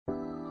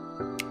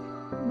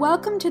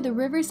Welcome to the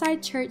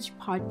Riverside Church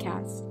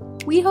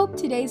podcast. We hope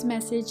today's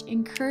message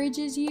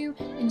encourages you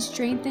and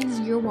strengthens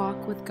your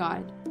walk with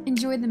God.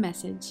 Enjoy the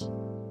message.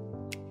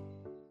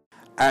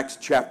 Acts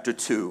chapter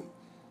 2.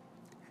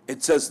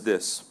 It says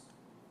this,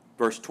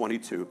 verse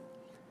 22.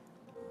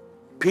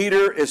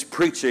 Peter is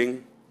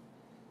preaching.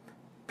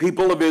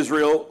 People of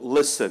Israel,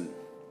 listen.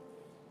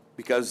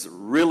 Because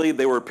really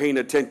they were paying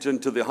attention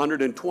to the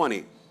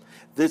 120.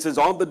 This is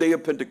on the day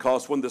of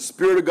Pentecost when the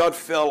Spirit of God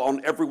fell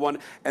on everyone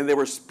and they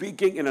were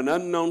speaking in an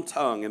unknown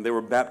tongue and they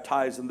were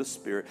baptized in the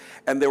Spirit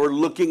and they were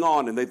looking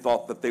on and they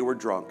thought that they were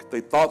drunk.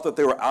 They thought that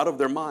they were out of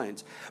their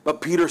minds.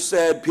 But Peter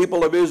said,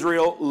 people of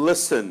Israel,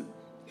 listen.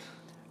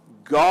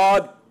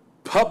 God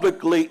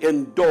publicly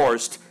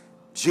endorsed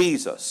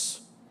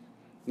Jesus.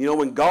 You know,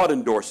 when God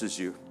endorses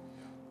you,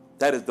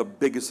 that is the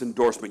biggest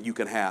endorsement you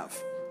can have.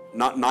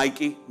 Not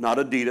Nike, not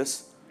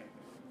Adidas.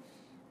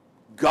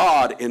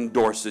 God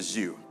endorses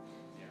you.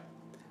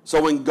 So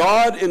when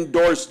God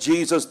endorsed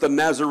Jesus the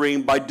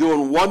Nazarene by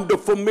doing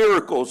wonderful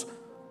miracles,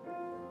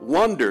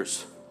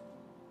 wonders,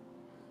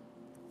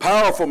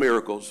 powerful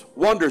miracles,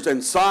 wonders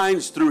and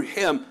signs through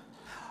him,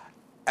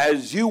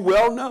 as you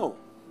well know.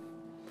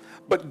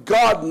 But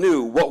God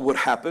knew what would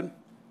happen,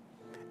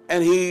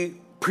 and his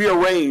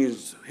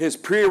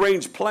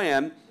prearranged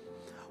plan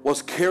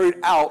was carried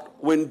out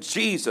when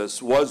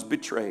Jesus was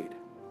betrayed.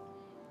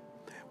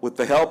 With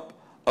the help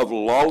of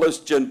lawless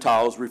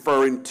Gentiles,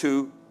 referring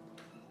to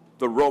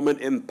the Roman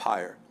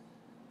Empire,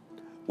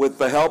 with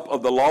the help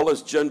of the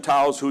lawless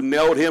Gentiles who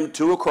nailed him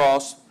to a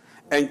cross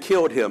and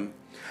killed him.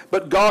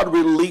 But God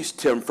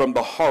released him from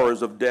the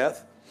horrors of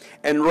death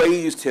and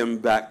raised him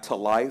back to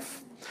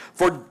life,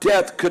 for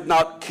death could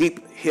not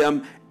keep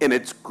him in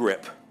its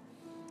grip.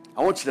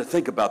 I want you to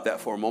think about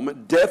that for a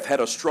moment. Death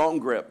had a strong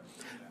grip.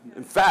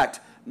 In fact,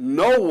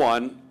 no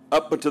one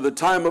up until the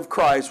time of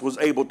Christ was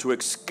able to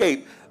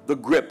escape the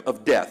grip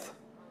of death.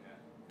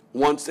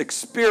 Once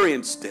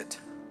experienced it,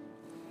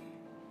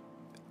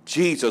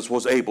 Jesus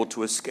was able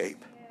to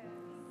escape.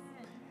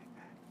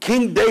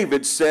 King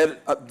David said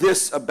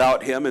this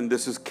about him, and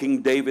this is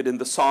King David in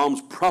the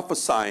Psalms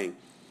prophesying.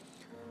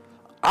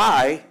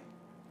 I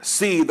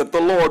see that the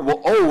Lord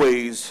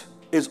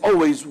is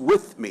always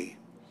with me.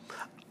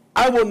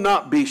 I will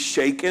not be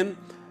shaken,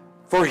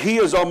 for he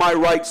is on my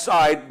right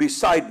side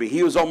beside me. He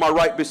is on my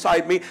right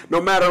beside me. No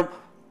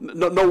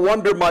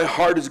wonder my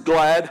heart is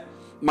glad.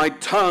 My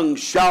tongue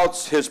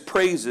shouts his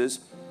praises.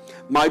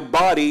 My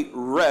body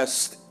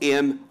rests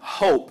in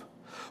hope.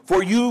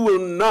 For you will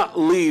not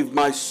leave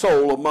my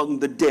soul among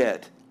the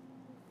dead,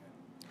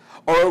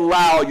 or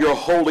allow your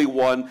Holy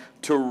One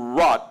to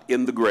rot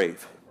in the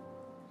grave.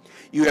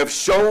 You have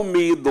shown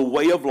me the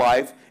way of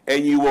life,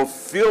 and you will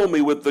fill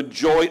me with the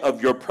joy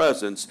of your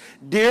presence.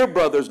 Dear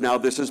brothers, now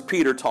this is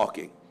Peter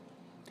talking,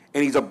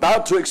 and he's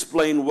about to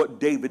explain what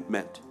David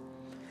meant.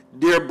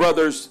 Dear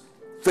brothers,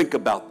 think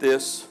about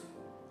this.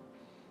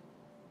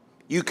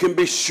 You can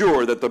be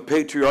sure that the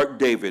patriarch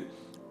David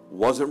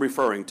wasn't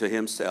referring to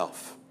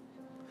himself,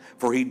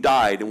 for he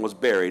died and was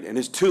buried, and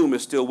his tomb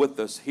is still with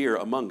us here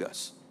among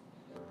us.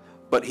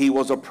 But he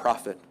was a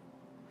prophet,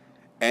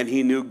 and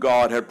he knew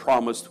God had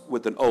promised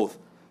with an oath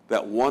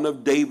that one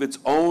of David's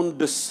own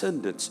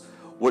descendants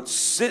would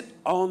sit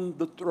on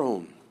the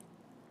throne.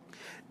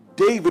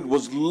 David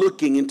was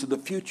looking into the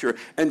future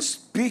and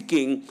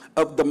speaking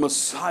of the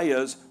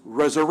Messiah's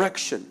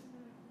resurrection.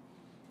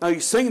 Now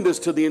he's saying this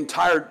to the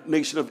entire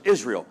nation of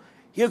Israel.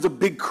 He has a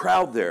big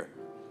crowd there.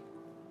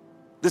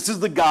 This is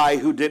the guy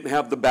who didn't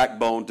have the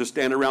backbone to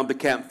stand around the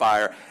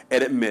campfire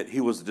and admit he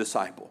was a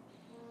disciple.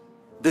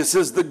 This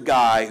is the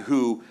guy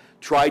who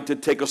tried to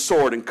take a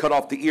sword and cut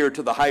off the ear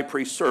to the high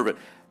priest's servant.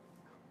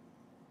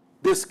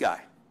 This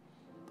guy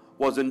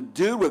was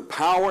endued with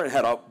power and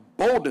had a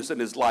boldness in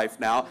his life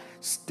now,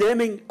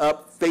 standing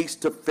up face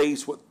to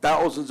face with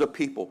thousands of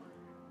people,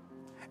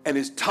 and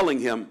is telling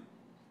him,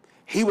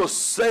 he was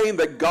saying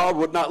that God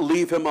would not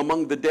leave him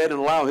among the dead and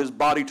allow his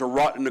body to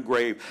rot in the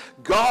grave.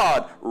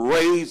 God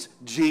raised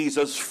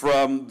Jesus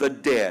from the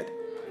dead.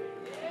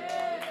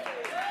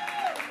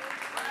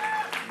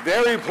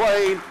 Very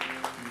plain,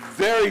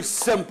 very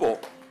simple.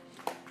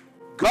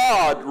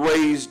 God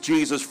raised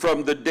Jesus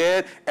from the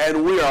dead,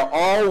 and we are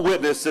all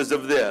witnesses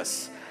of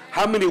this.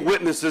 How many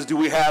witnesses do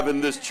we have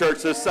in this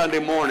church this Sunday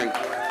morning?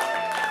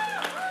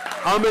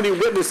 How many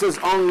witnesses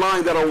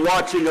online that are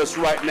watching us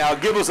right now?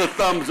 Give us a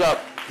thumbs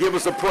up. Give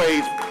us a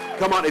praise.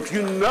 Come on, if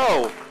you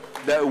know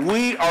that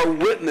we are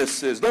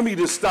witnesses, let me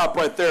just stop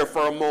right there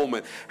for a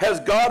moment.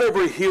 Has God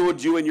ever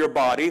healed you in your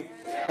body?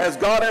 Has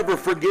God ever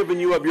forgiven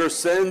you of your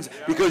sins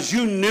because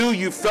you knew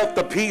you felt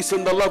the peace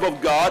and the love of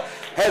God?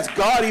 Has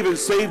God even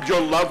saved your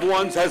loved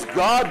ones? Has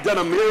God done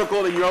a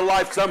miracle in your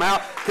life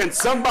somehow? Can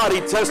somebody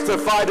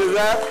testify to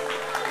that?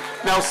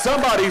 Now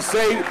somebody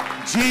say,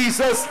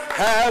 Jesus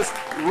has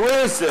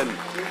risen.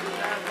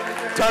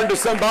 Turn to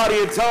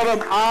somebody and tell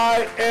them,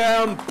 I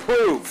am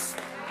proof.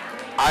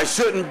 I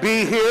shouldn't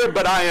be here,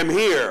 but I am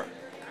here.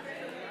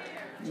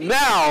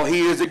 Now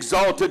he is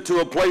exalted to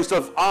a place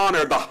of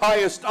honor, the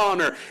highest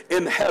honor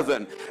in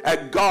heaven,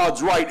 at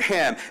God's right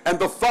hand. And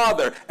the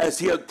Father, as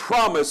he had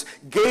promised,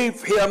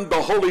 gave him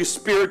the Holy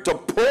Spirit to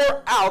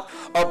pour out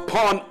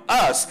upon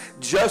us,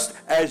 just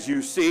as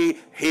you see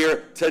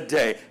here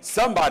today.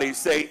 Somebody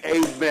say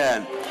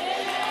amen.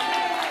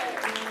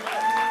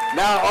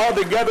 Now all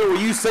together,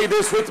 will you say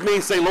this with me?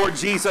 Say, Lord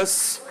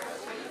Jesus,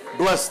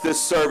 bless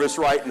this service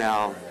right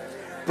now.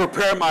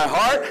 Prepare my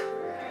heart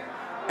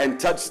and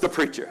touch the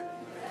preacher.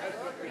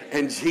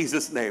 In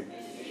Jesus' name,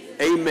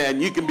 amen.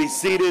 You can be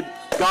seated.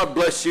 God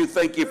bless you.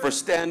 Thank you for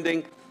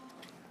standing.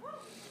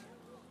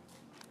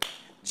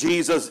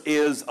 Jesus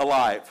is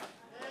alive.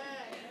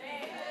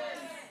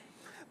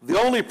 The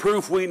only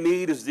proof we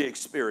need is the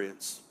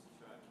experience.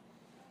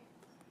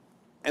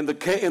 And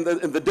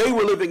in the day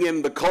we're living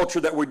in, the culture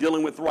that we're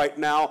dealing with right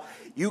now,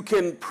 you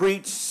can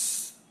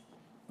preach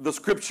the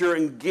scripture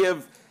and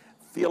give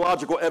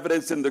theological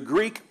evidence in the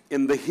Greek,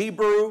 in the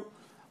Hebrew,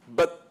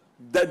 but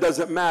that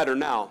doesn't matter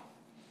now.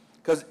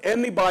 Because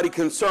anybody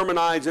can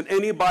sermonize and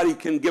anybody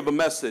can give a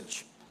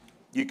message.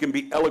 You can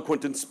be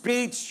eloquent in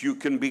speech. You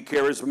can be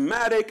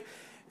charismatic.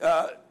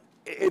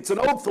 It's an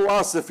old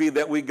philosophy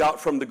that we got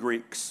from the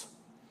Greeks.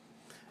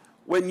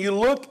 When you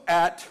look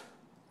at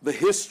the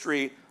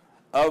history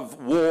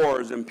of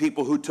wars and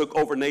people who took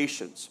over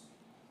nations,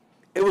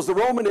 it was the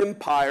Roman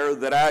Empire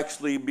that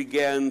actually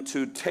began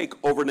to take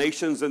over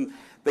nations, and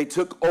they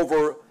took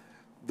over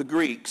the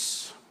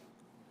Greeks,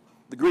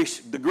 the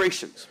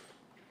Grecians.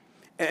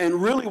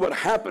 And really what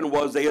happened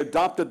was they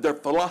adopted their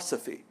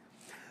philosophy.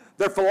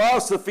 Their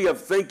philosophy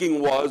of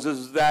thinking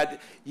is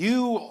that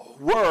you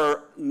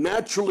were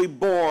naturally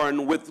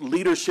born with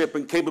leadership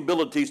and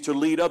capabilities to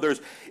lead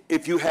others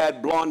if you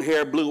had blonde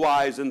hair, blue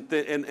eyes,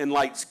 and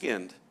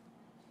light-skinned,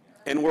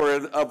 and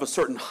were of a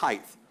certain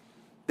height.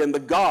 Then the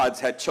gods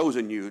had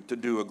chosen you to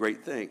do a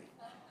great thing.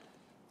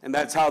 And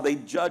that's how they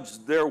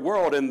judged their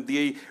world. And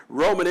the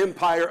Roman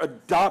Empire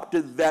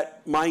adopted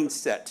that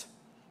mindset.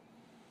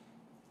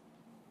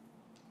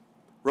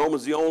 Rome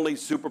was the only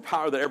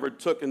superpower that ever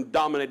took and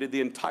dominated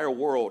the entire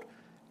world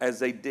as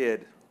they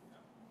did.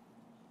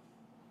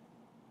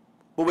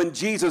 But when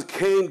Jesus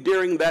came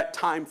during that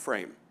time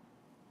frame,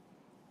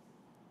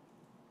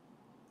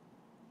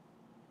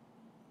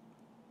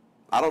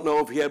 I don't know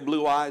if he had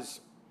blue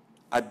eyes.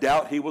 I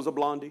doubt he was a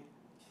blondie.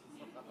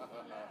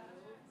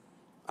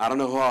 I don't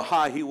know how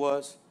high he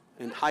was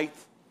in height.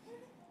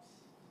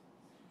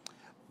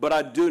 But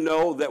I do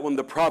know that when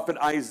the prophet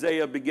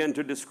Isaiah began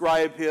to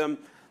describe him,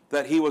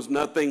 that he was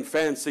nothing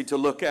fancy to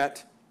look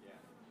at.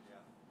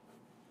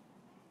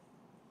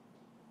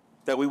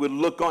 That we would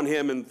look on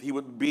him and he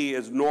would be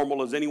as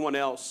normal as anyone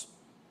else.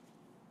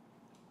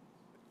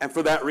 And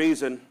for that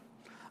reason,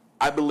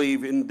 I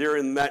believe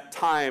during that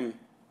time,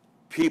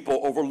 people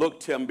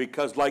overlooked him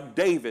because, like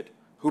David,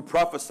 who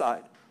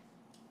prophesied,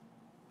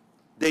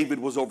 David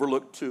was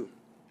overlooked too.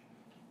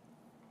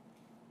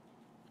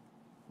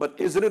 But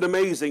isn't it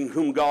amazing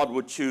whom God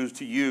would choose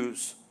to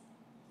use?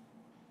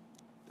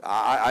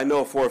 I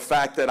know for a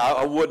fact that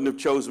I wouldn't have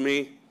chose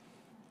me.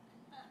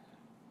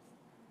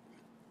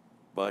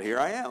 But here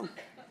I am.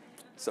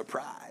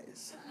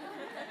 Surprise.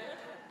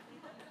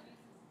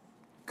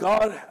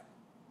 God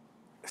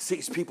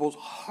sees people's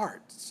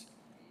hearts.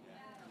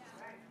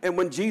 And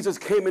when Jesus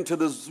came into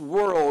this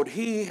world,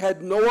 he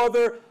had no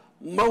other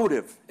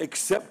motive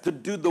except to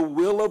do the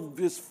will of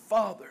his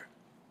Father.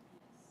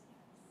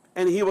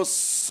 And he was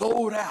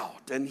sold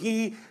out, and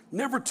he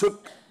never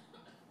took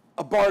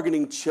a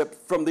bargaining chip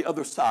from the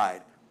other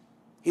side.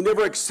 He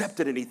never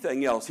accepted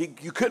anything else.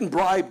 You couldn't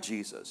bribe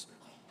Jesus.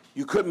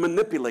 You couldn't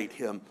manipulate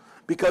him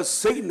because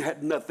Satan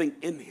had nothing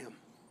in him.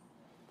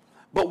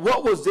 But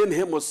what was in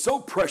him was so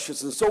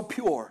precious and so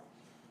pure.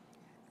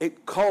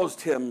 It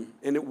caused him,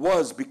 and it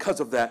was because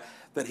of that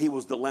he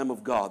was the Lamb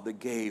of God that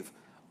gave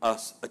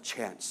us a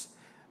chance.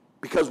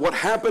 Because what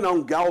happened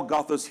on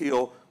Golgotha's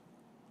hill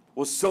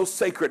was so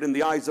sacred in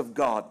the eyes of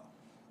God.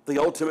 The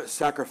ultimate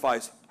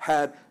sacrifice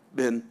had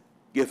been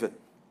given.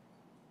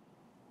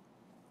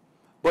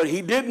 But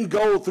he didn't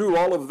go through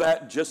all of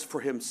that just for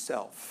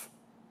himself.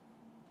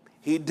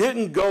 He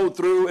didn't go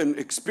through and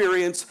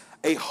experience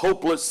a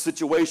hopeless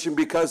situation,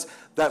 because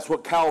that's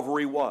what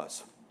Calvary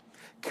was.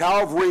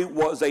 Calvary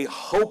was a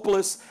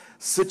hopeless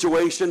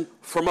situation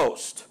for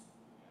most.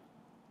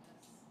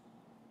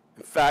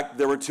 In fact,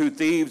 there were two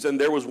thieves, and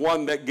there was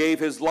one that gave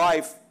his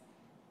life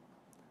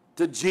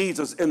to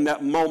Jesus in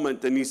that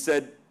moment. And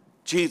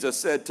Jesus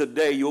said,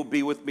 today you'll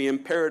be with me in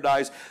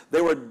paradise.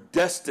 They were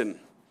destined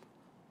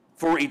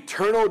for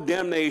eternal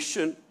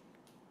damnation.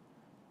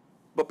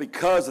 But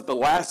because at the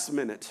last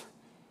minute,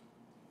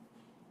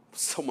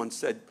 someone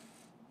said,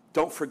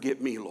 don't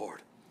forget me,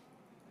 Lord.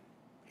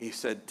 He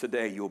said,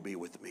 today you'll be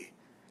with me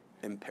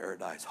in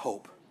paradise.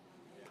 Hope.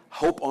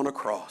 Hope on a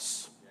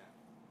cross.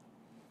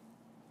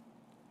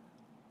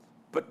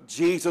 But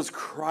Jesus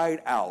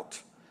cried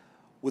out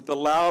with a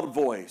loud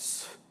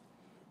voice,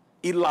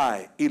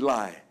 Eli,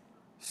 Eli,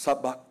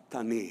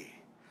 sabachthani.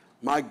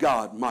 My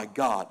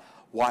God,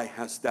 why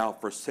hast thou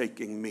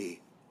forsaken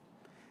me?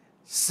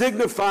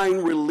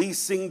 signifying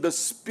releasing the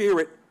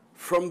spirit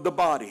from the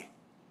body,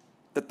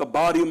 that the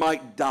body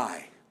might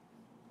die.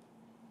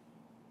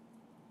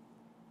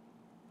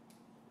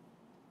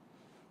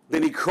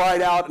 Then he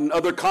cried out, and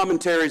other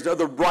commentaries,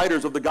 other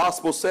writers of the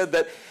gospel said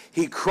that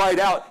he cried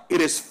out,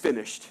 "It is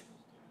finished."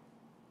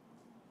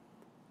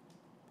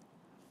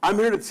 I'm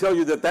here to tell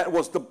you that that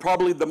was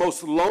probably the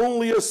most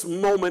loneliest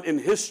moment in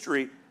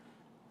history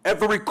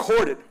ever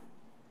recorded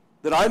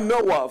that I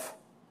know of,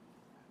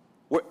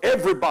 where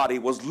everybody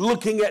was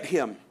looking at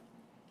him.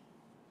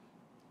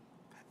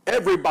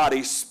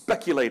 Everybody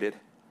speculated.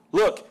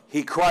 Look,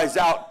 he cries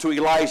out to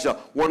Elijah,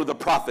 one of the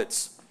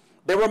prophets.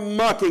 They were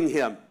mocking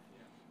him.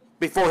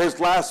 Before his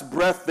last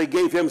breath, they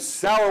gave him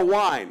sour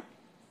wine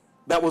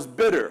that was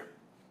bitter,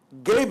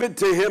 gave it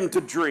to him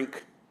to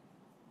drink.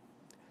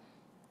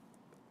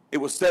 It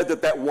was said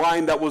that that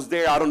wine that was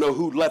there, I don't know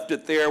who left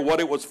it there, what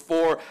it was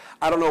for.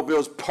 I don't know if it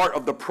was part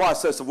of the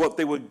process of what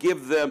they would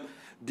give them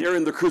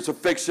during the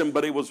crucifixion,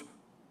 but it was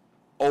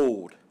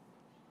old,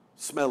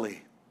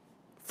 smelly,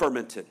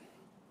 fermented,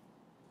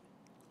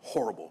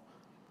 horrible.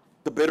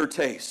 The bitter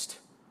taste.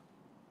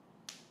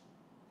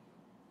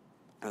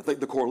 And I think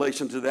the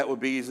correlation to that would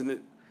be, isn't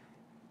it,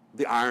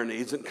 the irony?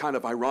 Isn't it kind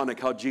of ironic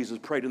how Jesus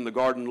prayed in the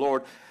garden,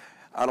 "Lord,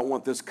 I don't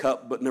want this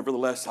cup, but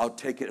nevertheless I'll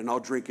take it and I'll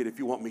drink it if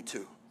you want me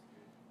to."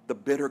 The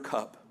bitter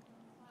cup.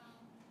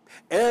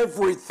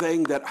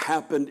 Everything that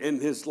happened in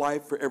his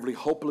life, for every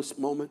hopeless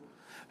moment,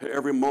 for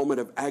every moment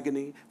of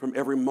agony, from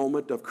every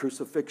moment of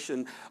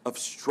crucifixion, of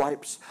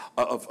stripes,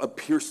 of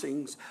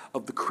piercings,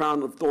 of the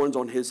crown of thorns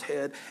on his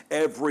head,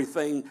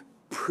 everything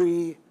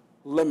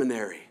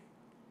preliminary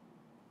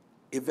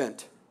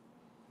event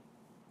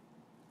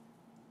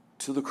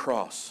to the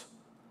cross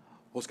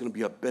was going to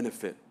be a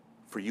benefit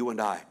for you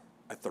and I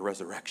at the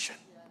resurrection.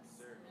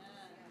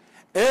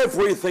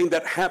 Everything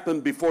that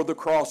happened before the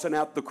cross and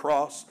at the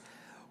cross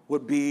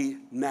would be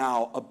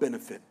now a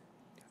benefit.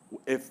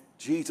 If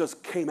Jesus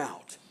came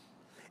out,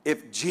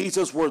 if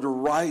Jesus were to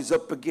rise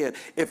up again,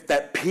 if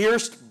that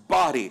pierced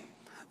body,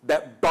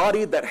 that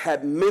body that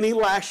had many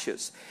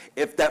lashes,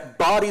 if that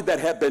body that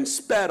had been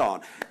spat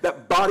on,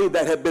 that body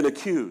that had been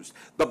accused,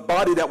 the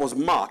body that was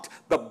mocked,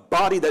 the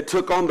body that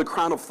took on the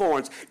crown of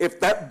thorns,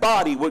 if that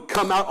body would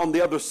come out on the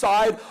other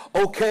side,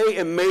 okay,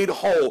 and made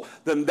whole,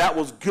 then that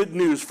was good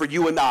news for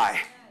you and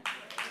I.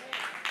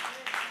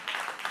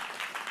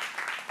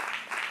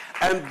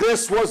 And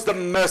this was the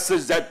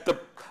message that the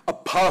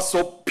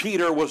Apostle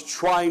Peter was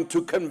trying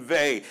to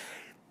convey.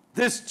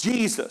 This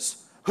Jesus,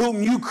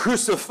 whom you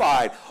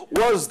crucified,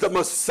 was the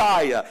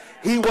Messiah.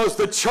 He was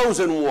the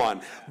chosen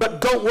one. But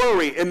don't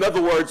worry. In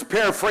other words,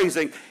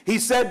 paraphrasing, he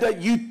said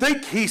that you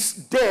think he's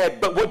dead,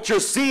 but what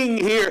you're seeing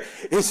here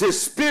is his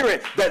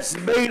spirit that's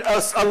made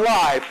us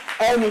alive.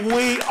 And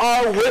we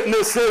are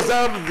witnesses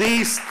of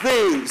these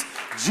things.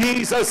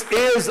 Jesus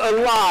is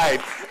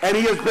alive, and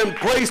he has been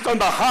placed on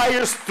the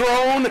highest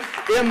throne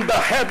in the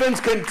heavens,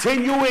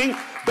 continuing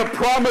the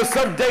promise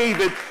of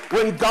David.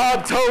 When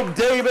God told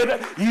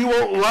David, "You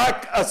won't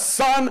lack a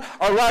son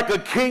or lack a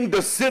king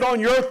to sit on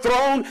your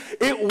throne,"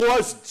 it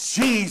was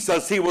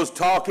Jesus he was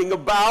talking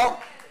about.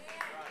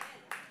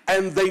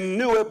 And they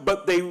knew it,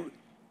 but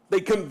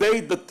they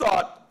conveyed the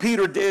thought,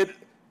 Peter did.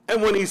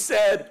 And when he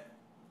said,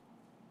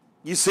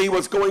 "You see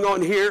what's going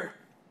on here?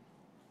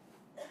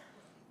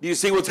 Do you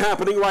see what's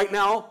happening right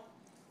now?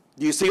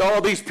 Do you see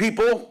all these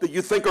people that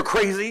you think are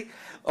crazy?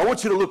 I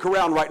want you to look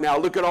around right now.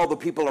 Look at all the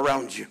people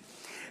around you."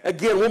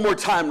 Again, one more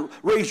time,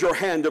 raise your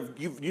hand if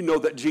you know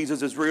that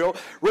Jesus is real.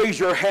 Raise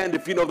your hand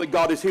if you know that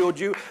God has healed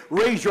you.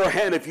 Raise your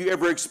hand if you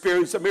ever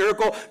experienced a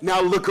miracle.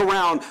 Now look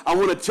around. I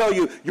want to tell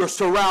you, you're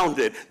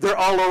surrounded. They're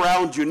all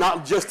around you,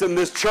 not just in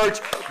this church,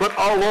 but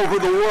all over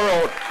the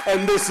world.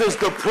 And this is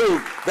the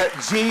proof that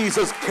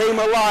Jesus came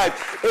alive.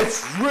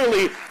 It's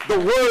really the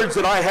words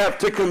that I have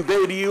to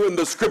convey to you in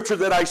the scripture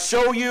that I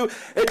show you.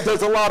 It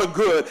does a lot of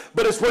good,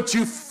 but it's what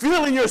you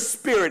feel in your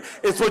spirit.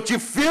 It's what you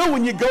feel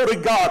when you go to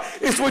God.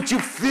 It's what you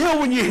feel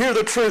when you hear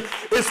the truth.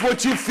 It's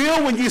what you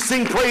feel when you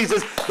sing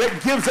praises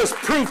that gives us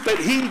proof that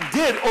he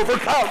did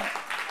overcome.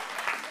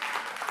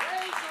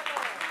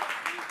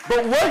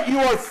 But what you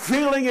are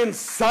feeling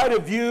inside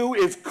of you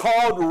is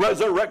called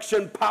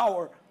resurrection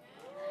power.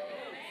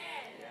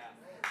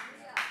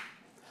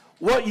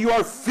 What you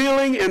are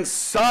feeling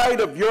inside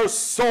of your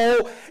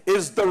soul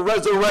is the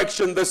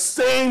resurrection. The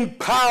same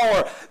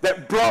power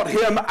that brought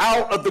him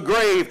out of the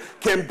grave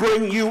can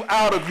bring you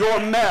out of your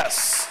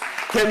mess,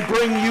 can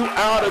bring you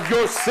out of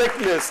your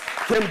sickness,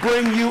 can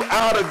bring you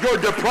out of your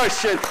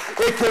depression.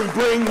 It can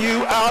bring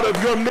you out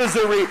of your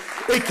misery.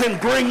 It can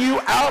bring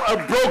you out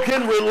of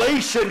broken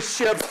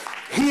relationships.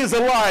 He is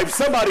alive.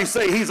 Somebody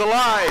say he's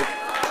alive.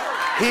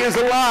 He is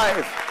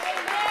alive.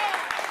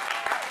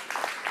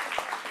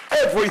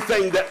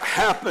 Everything that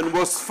happened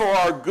was for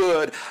our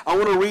good. I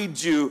want to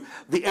read you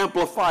the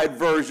Amplified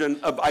version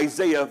of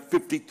Isaiah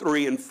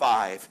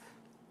 53:5.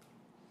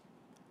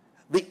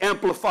 The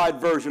Amplified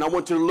version. I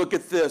want you to look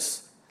at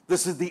this.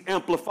 This is the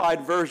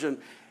Amplified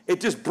version. It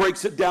just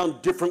breaks it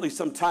down differently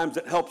sometimes.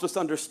 It helps us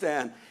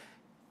understand.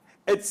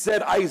 It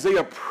said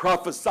Isaiah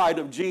prophesied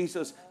of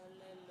Jesus,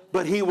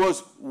 but he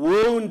was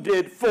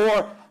wounded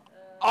for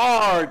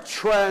our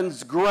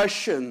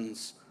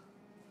transgressions.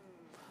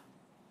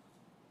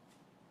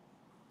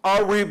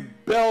 Our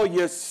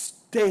rebellious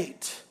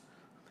state.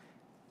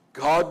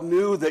 God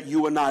knew that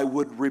you and I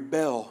would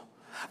rebel.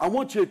 I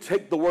want you to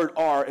take the word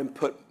 "our" and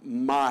put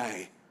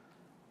 "my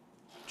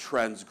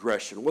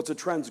transgression." What's a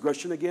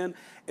transgression again?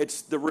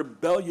 It's the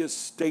rebellious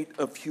state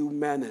of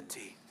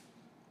humanity.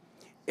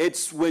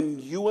 It's when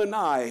you and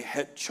I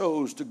had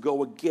chose to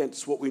go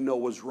against what we know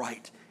was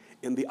right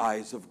in the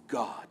eyes of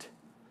God.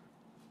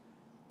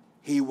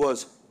 He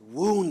was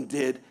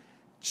wounded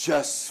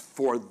just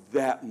for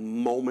that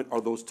moment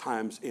or those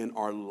times in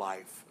our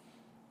life.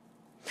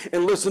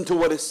 And listen to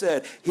what it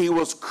said. He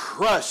was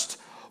crushed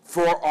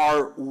for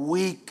our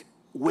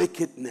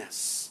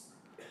wickedness.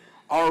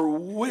 Our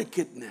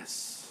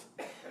wickedness.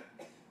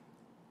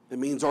 It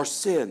means our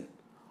sin,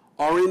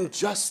 our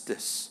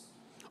injustice,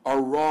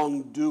 our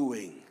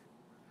wrongdoing.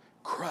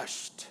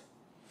 Crushed.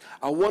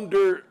 I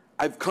wonder,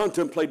 I've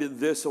contemplated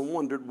this and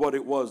wondered what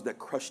it was that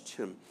crushed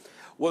him.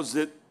 Was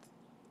it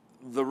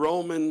the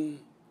Roman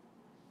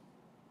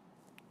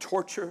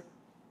torture?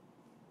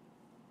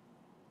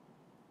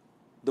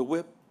 The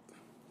whip?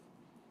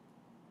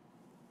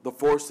 The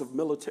force of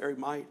military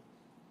might?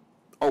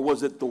 Or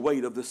was it the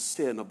weight of the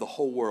sin of the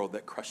whole world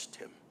that crushed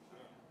him?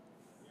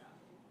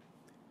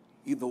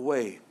 Either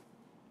way,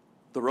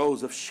 the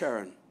rose of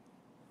Sharon,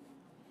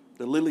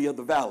 the lily of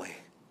the valley,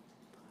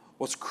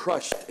 was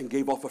crushed and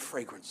gave off a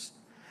fragrance.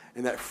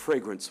 And that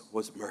fragrance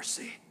was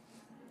mercy.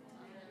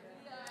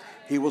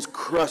 He was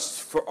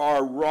crushed for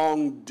our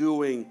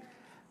wrongdoing.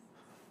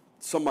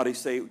 Somebody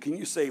say, can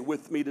you say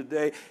with me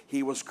today?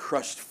 He was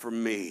crushed for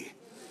me.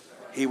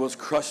 He was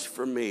crushed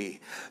for me.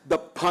 The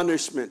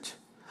punishment,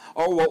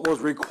 or what was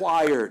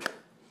required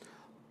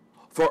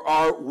for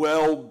our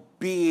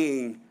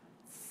well-being,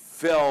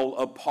 fell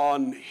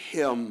upon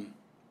him.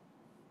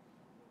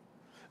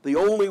 The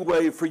only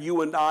way for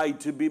you and I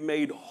to be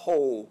made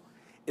whole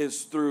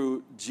is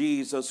through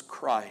Jesus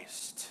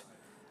Christ.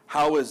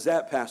 How is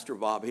that, Pastor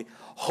Bobby?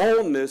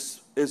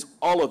 Wholeness is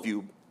all of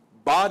you.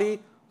 Body,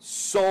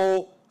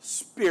 soul,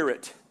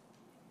 spirit.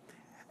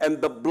 And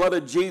the blood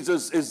of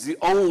Jesus is the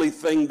only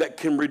thing that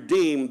can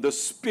redeem the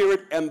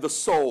spirit and the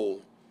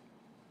soul.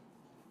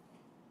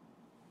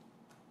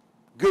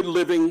 Good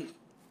living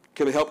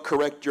can help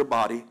correct your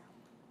body.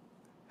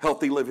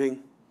 Healthy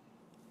living,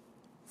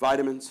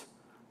 vitamins,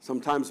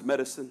 sometimes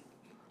medicine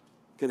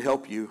can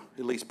help you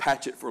at least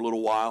patch it for a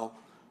little while.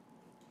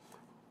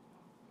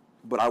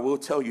 But I will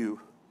tell you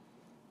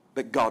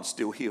that God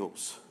still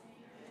heals.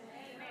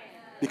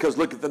 Because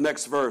look at the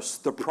next verse.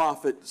 The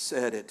prophet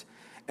said it.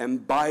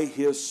 And by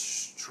his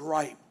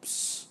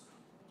stripes,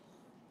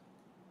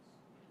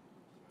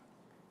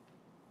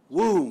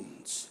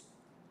 wounds,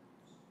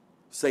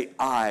 say,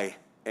 I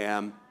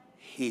am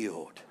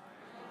healed.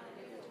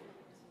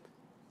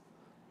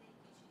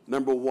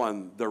 Number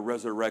one, the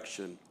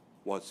resurrection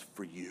was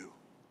for you.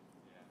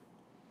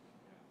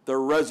 The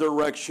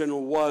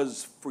resurrection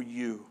was for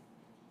you.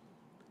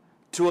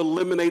 To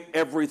eliminate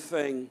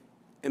everything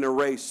and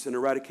erase and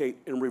eradicate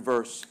and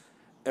reverse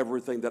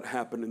everything that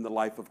happened in the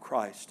life of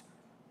Christ.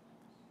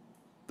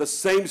 The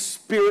same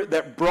spirit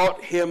that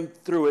brought him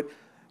through it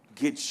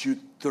gets you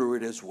through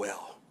it as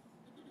well.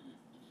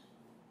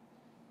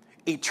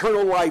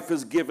 Eternal life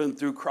is given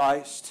through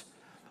Christ,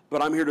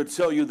 but I'm here to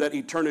tell you that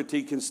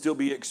eternity can still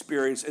be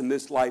experienced in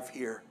this life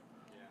here.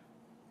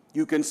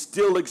 You can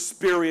still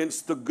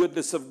experience the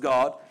goodness of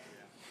God.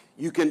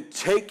 You can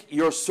take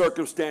your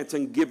circumstance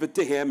and give it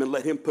to him and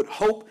let him put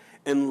hope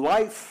and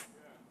life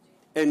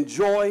and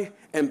joy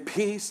and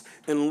peace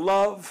and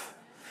love.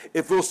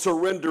 If we'll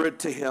surrender it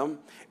to him,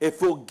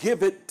 if we'll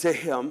give it to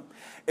him,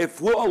 if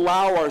we'll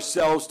allow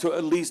ourselves to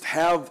at least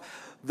have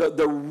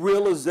the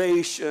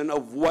realization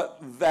of what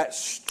that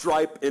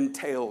stripe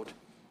entailed.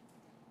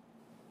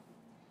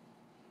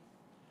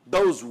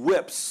 Those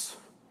whips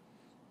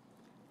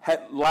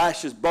had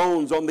lashes,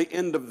 bones on the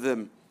end of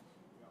them.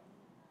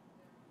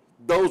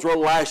 Those were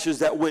lashes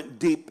that went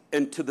deep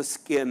into the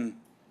skin.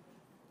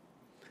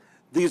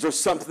 This is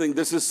something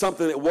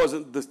that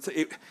wasn't,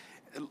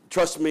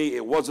 trust me,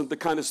 it wasn't the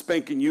kind of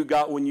spanking you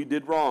got when you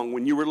did wrong,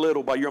 when you were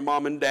little by your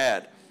mom and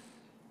dad.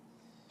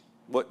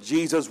 What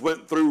Jesus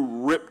went through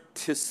ripped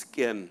his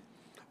skin,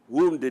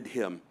 wounded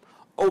him,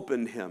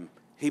 opened him.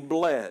 He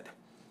bled,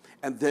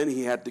 and then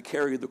he had to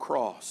carry the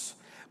cross.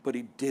 But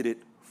he did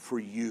it for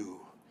you.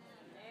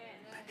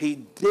 He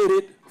did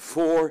it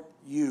for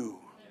you.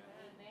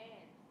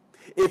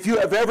 If you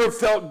have ever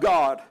felt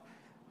God,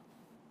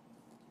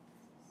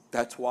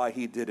 that's why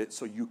he did it,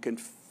 so you can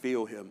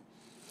feel him.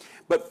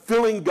 But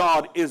feeling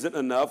God isn't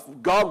enough.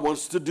 God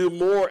wants to do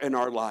more in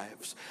our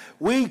lives.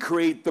 We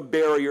create the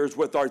barriers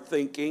with our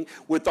thinking,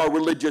 with our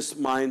religious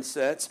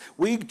mindsets.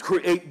 We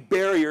create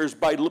barriers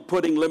by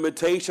putting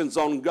limitations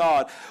on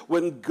God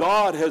when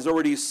God has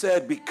already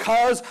said,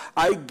 because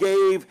I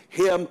gave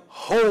him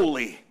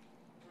wholly.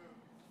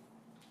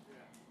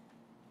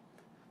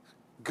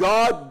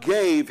 God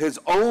gave his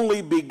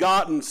only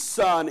begotten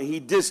son. He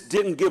just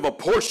didn't give a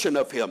portion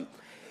of him.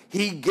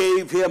 He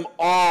gave him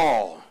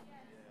all.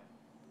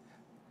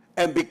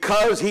 And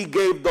because he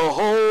gave the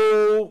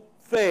whole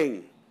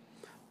thing,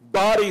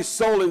 body,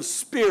 soul, and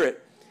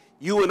spirit,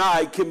 you and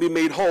I can be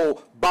made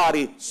whole,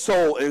 body,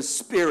 soul, and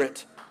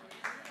spirit.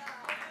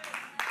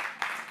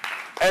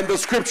 And the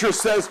scripture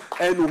says,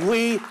 and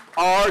we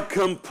are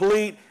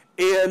complete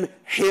in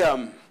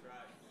him.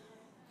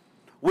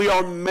 We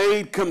are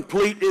made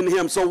complete in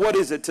him. So what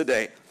is it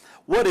today?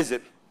 What is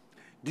it?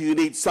 Do you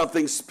need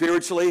something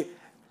spiritually?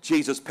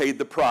 Jesus paid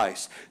the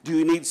price. Do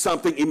you need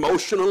something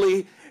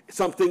emotionally?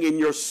 Something in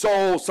your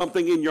soul,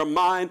 something in your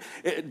mind?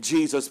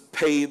 Jesus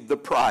paid the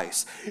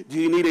price. Do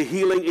you need a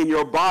healing in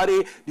your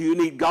body? Do you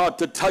need God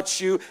to touch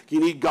you? Do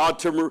you need God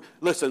to...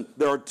 Listen,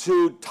 there are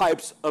two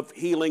types of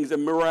healings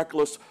and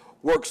miraculous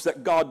works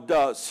that God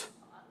does.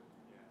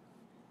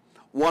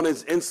 One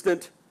is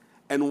instant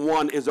and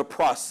one is a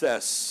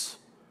process.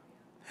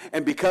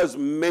 And because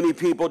many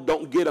people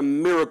don't get a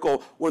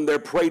miracle when they're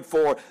prayed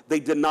for, they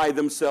deny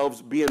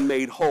themselves being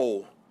made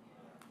whole.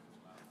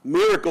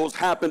 Miracles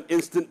happen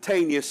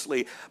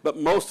instantaneously, but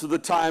most of the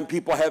time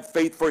people have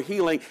faith for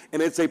healing,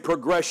 and it's a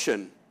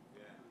progression.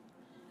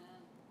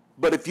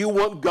 But if you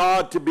want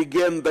God to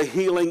begin the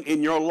healing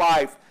in your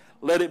life,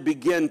 let it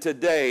begin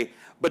today,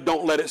 but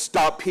don't let it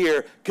stop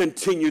here.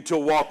 Continue to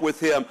walk with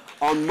him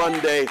on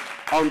Monday,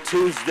 on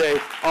Tuesday,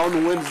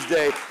 on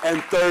Wednesday,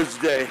 and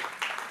Thursday.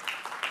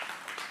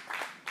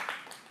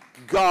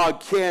 God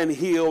can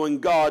heal,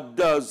 and God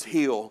does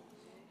heal,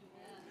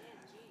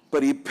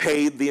 but he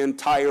paid the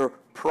entire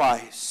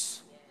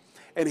price.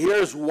 And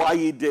here's why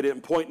he did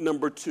it. Point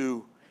number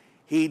 2,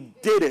 he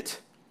did it.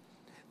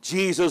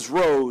 Jesus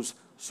rose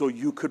so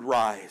you could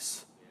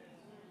rise.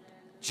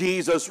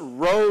 Jesus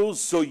rose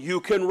so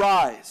you can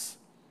rise.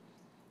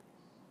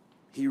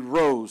 He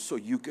rose so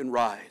you can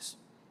rise.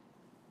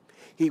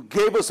 He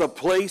gave us a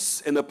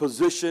place and a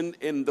position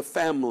in the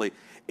family,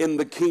 in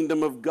the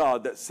kingdom of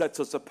God, that sets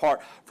us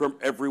apart from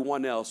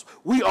everyone else.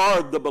 We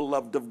are the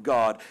beloved of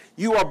God.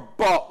 You are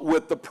bought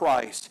with the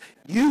price.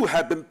 You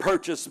have been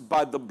purchased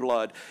by the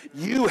blood.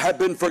 You have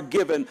been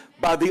forgiven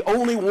by the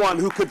only one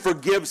who could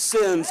forgive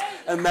sins,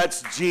 and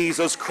that's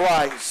Jesus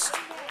Christ.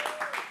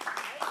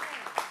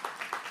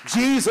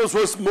 Jesus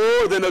was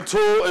more than a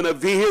tool and a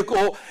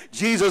vehicle.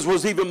 Jesus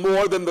was even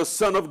more than the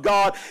Son of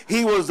God.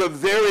 He was the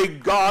very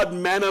God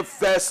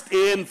manifest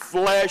in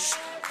flesh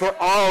for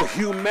all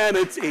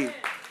humanity.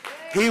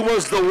 He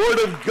was the Word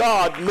of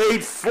God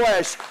made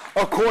flesh,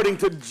 according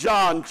to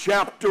John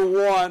chapter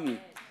 1.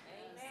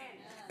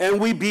 And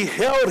we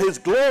beheld his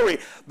glory,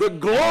 the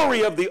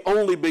glory of the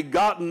only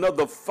begotten of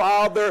the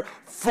Father,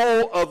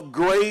 full of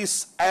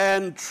grace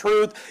and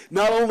truth.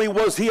 Not only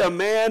was he a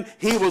man,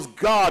 he was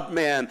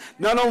God-man.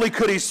 Not only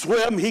could he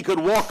swim, he could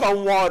walk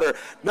on water.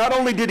 Not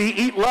only did he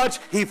eat lunch,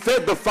 he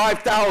fed the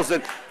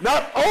 5,000.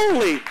 Not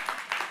only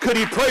could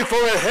he pray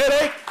for a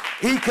headache,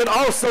 he could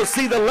also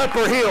see the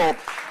leper healed.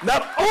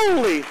 Not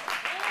only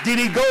did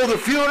he go to the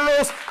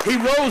funerals, he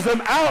rose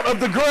them out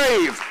of the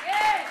grave.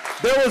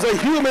 There was a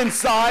human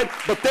side,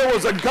 but there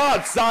was a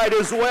God side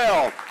as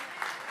well.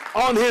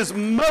 On his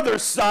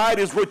mother's side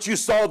is what you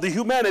saw the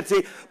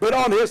humanity, but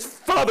on his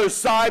father's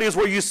side is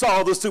where you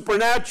saw the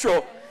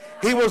supernatural.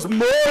 He was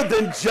more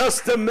than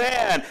just a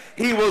man.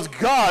 He was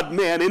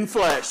God-man in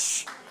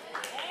flesh.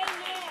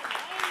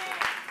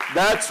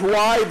 That's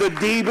why the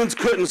demons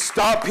couldn't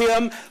stop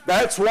him.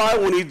 That's why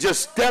when he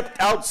just stepped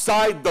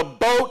outside the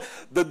boat,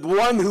 the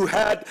one who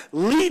had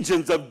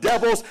legions of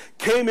devils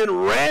came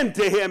and ran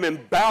to him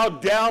and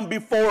bowed down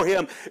before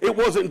him. It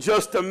wasn't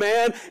just a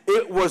man.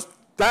 It was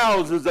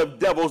thousands of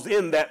devils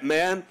in that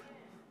man.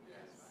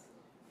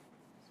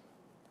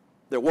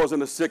 There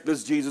wasn't a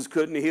sickness Jesus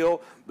couldn't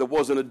heal. There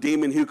wasn't a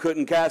demon he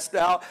couldn't cast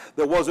out.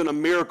 There wasn't a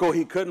miracle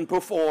he couldn't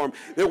perform.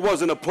 There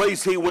wasn't a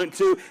place he went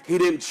to he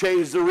didn't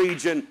change the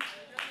region.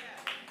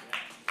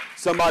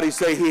 Somebody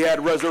say he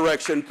had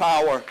resurrection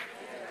power.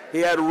 He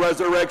had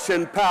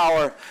resurrection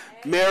power.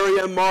 Mary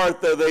and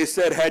Martha, they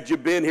said, had you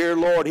been here,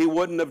 Lord, he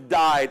wouldn't have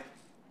died.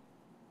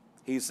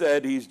 He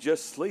said, he's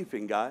just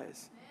sleeping,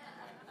 guys.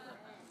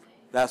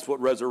 That's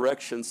what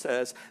resurrection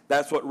says.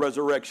 That's what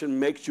resurrection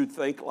makes you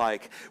think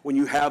like. When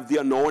you have the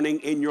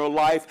anointing in your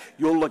life,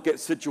 you'll look at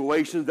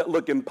situations that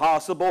look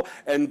impossible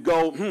and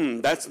go,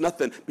 that's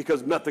nothing,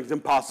 because nothing's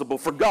impossible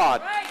for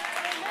God.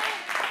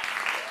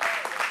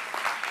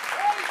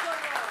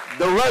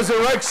 The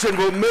resurrection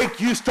will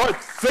make you start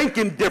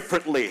thinking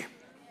differently.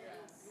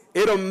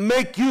 It'll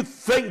make you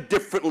think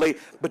differently,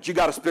 but you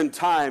got to spend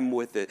time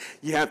with it.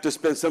 You have to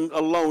spend some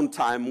alone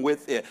time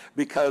with it,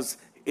 because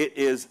it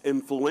is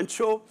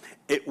influential.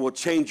 It will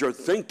change your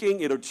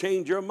thinking. It'll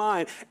change your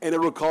mind, and it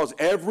will cause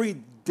every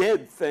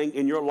dead thing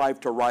in your life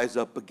to rise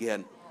up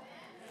again.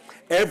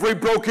 Every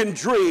broken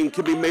dream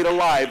can be made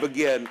alive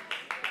again.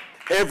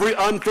 Every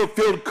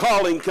unfulfilled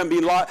calling can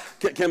be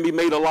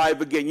made alive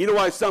again. You know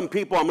why some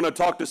people, I'm going to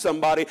talk to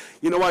somebody,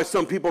 you know why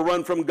some people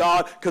run from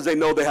God? Because they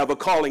know they have a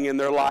calling in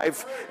their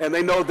life. And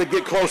they know if they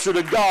get closer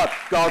to God,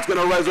 God's going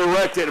to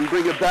resurrect it and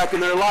bring it back in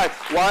their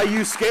life. Why are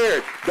you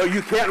scared? Though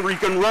you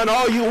can run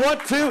all you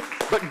want to,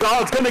 but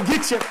God's going to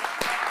get you.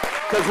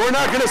 Because we're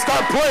not going to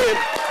stop praying.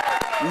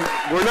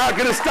 We're not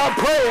going to stop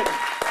praying.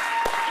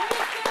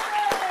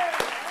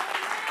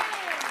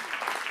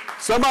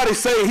 Somebody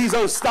say he's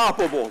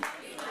unstoppable.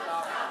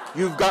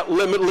 You've got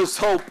limitless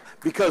hope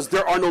because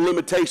there are no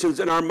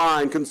limitations in our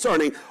mind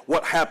concerning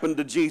what happened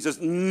to Jesus.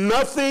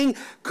 Nothing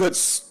could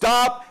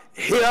stop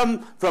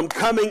him from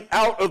coming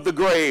out of the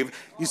grave.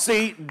 You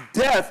see,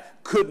 death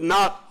could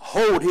not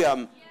hold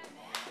him.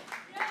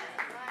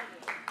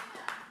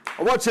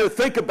 I want you to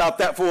think about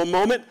that for a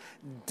moment.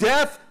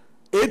 Death,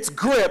 its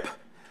grip,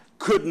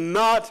 could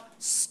not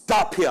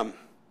stop him.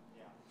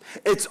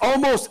 It's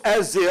almost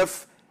as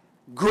if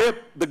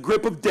the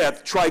grip of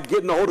death tried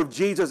getting a hold of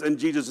Jesus, and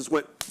Jesus just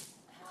went.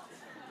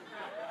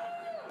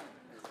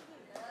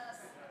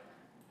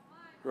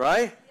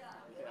 Right?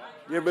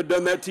 You ever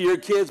done that to your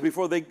kids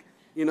before they,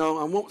 I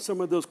want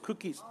some of those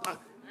cookies.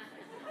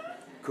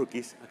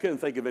 Cookies. I couldn't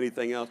think of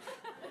anything else.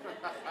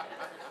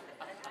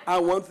 I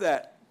want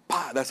that.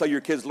 That's how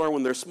your kids learn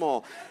when they're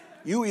small.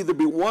 You either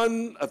be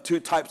one of two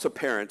types of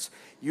parents.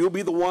 You'll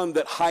be the one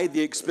that hide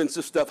the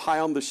expensive stuff high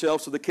on the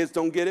shelf so the kids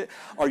don't get it,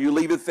 or you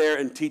leave it there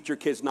and teach your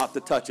kids not to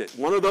touch it.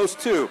 One of those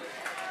two.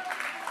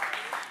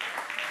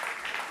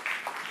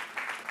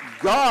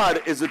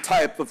 God is a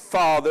type of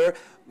father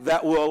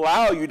that will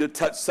allow you to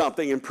touch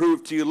something and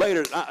prove to you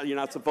later, you're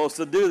not supposed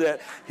to do that.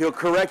 He'll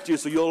correct you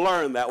so you'll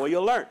learn. That way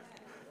you'll learn.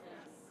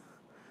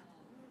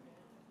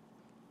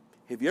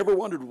 Have you ever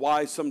wondered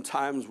why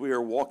sometimes we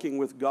are walking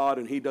with God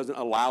and he doesn't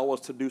allow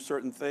us to do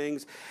certain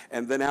things,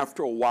 and then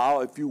after a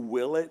while, if you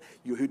will it,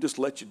 he just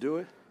lets you do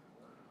it?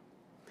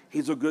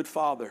 He's a good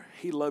father.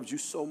 He loves you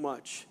so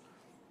much.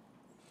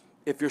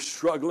 If you're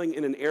struggling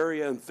in an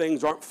area and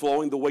things aren't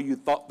flowing the way you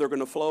thought they're going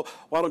to flow,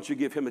 why don't you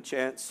give him a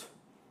chance?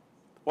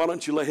 Why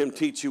don't you let him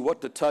teach you what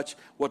to touch,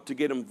 what to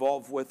get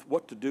involved with,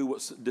 what to do,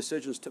 what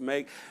decisions to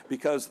make,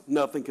 because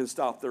nothing can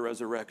stop the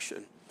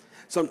resurrection.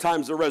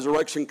 Sometimes the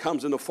resurrection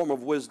comes in the form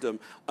of wisdom,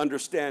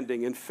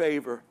 understanding, and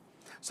favor.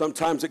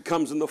 Sometimes it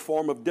comes in the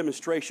form of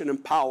demonstration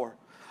and power.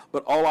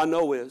 But all I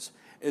know is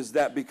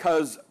that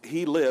because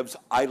he lives,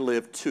 I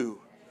live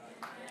too.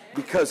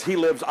 Because he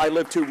lives, I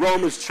live too.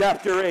 Romans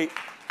chapter 8.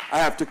 I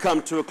have to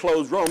come to a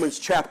close. Romans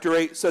chapter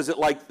 8 says it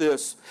like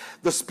this.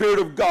 The Spirit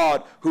of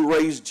God who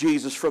raised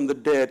Jesus from the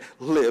dead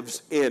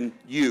lives in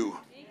you.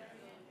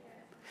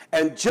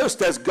 And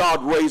just as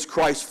God raised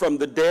Christ from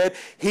the dead,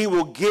 he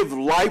will give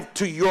life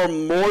to your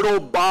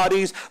mortal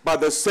bodies by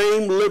the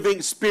same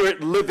living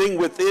Spirit living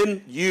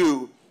within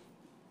you.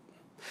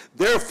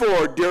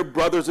 Therefore, dear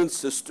brothers and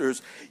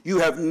sisters, you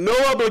have no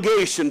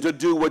obligation to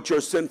do what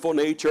your sinful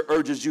nature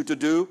urges you to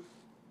do.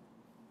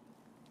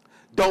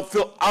 Don't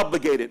feel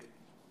obligated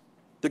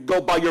to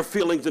go by your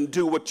feelings and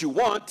do what you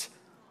want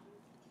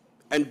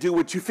and do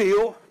what you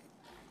feel.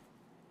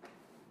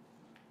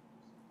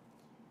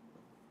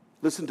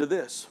 Listen to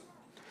this.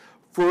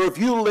 For if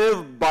you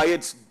live by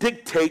its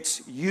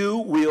dictates, you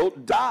will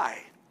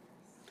die.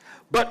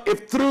 But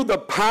if through the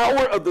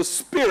power of the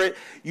Spirit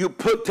you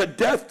put to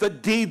death the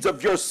deeds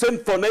of your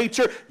sinful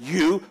nature,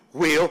 you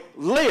will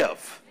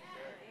live.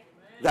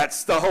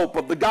 That's the hope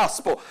of the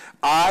gospel.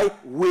 I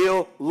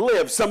will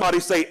live. Somebody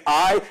say,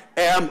 I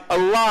am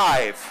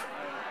alive.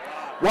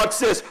 Watch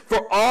this.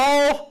 For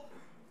all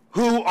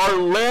who are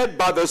led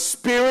by the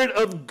Spirit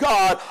of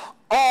God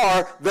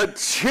are the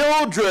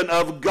children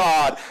of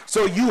God.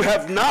 So you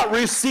have not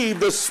received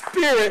the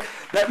spirit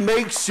that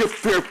makes you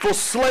fearful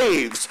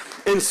slaves.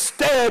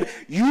 Instead,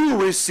 you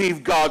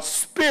received God's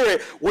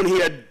Spirit when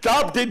he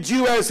adopted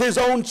you as his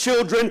own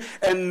children,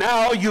 and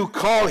now you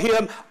call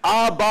him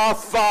Abba,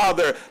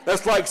 Father.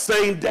 That's like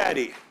saying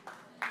daddy.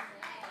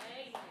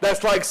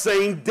 That's like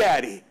saying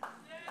daddy.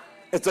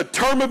 It's a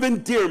term of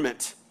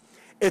endearment.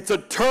 It's a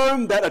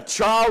term that a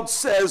child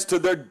says to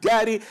their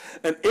daddy,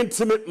 an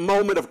intimate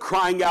moment of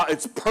crying out.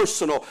 It's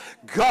personal.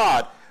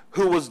 God,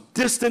 who was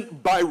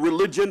distant by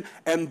religion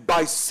and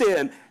by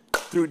sin,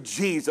 through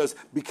Jesus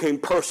became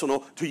personal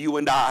to you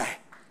and I.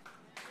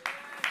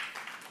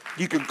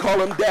 You can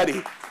call him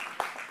daddy.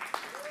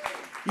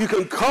 You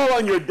can call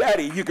on your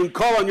daddy. You can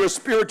call on your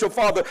spiritual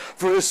father,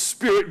 for his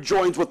spirit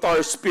joins with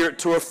our spirit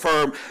to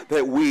affirm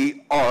that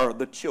we are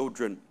the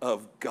children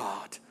of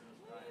God.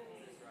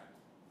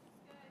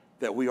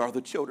 That we are the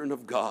children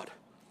of God.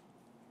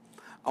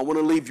 I want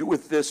to leave you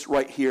with this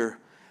right here,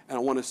 and I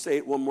want to say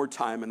it one more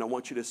time, and I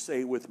want you to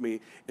say it with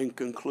me in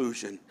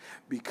conclusion.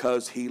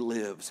 Because he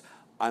lives,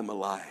 I'm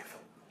alive.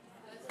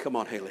 Come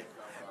on, Haley.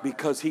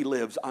 Because he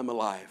lives, I'm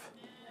alive.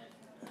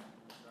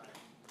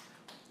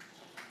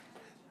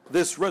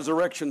 This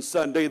Resurrection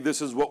Sunday,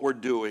 this is what we're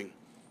doing.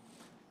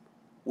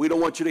 We don't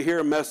want you to hear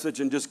a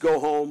message and just go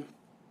home.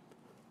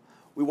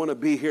 We want to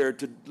be here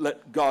to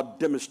let God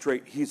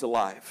demonstrate he's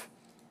alive.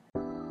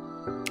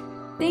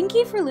 Thank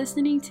you for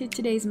listening to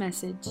today's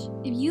message.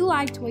 If you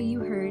liked what you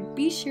heard,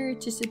 be sure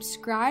to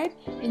subscribe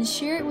and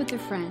share it with a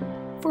friend.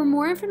 For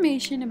more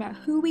information about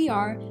who we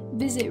are,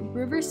 visit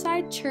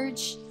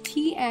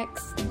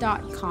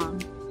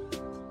riversidechurchtx.com.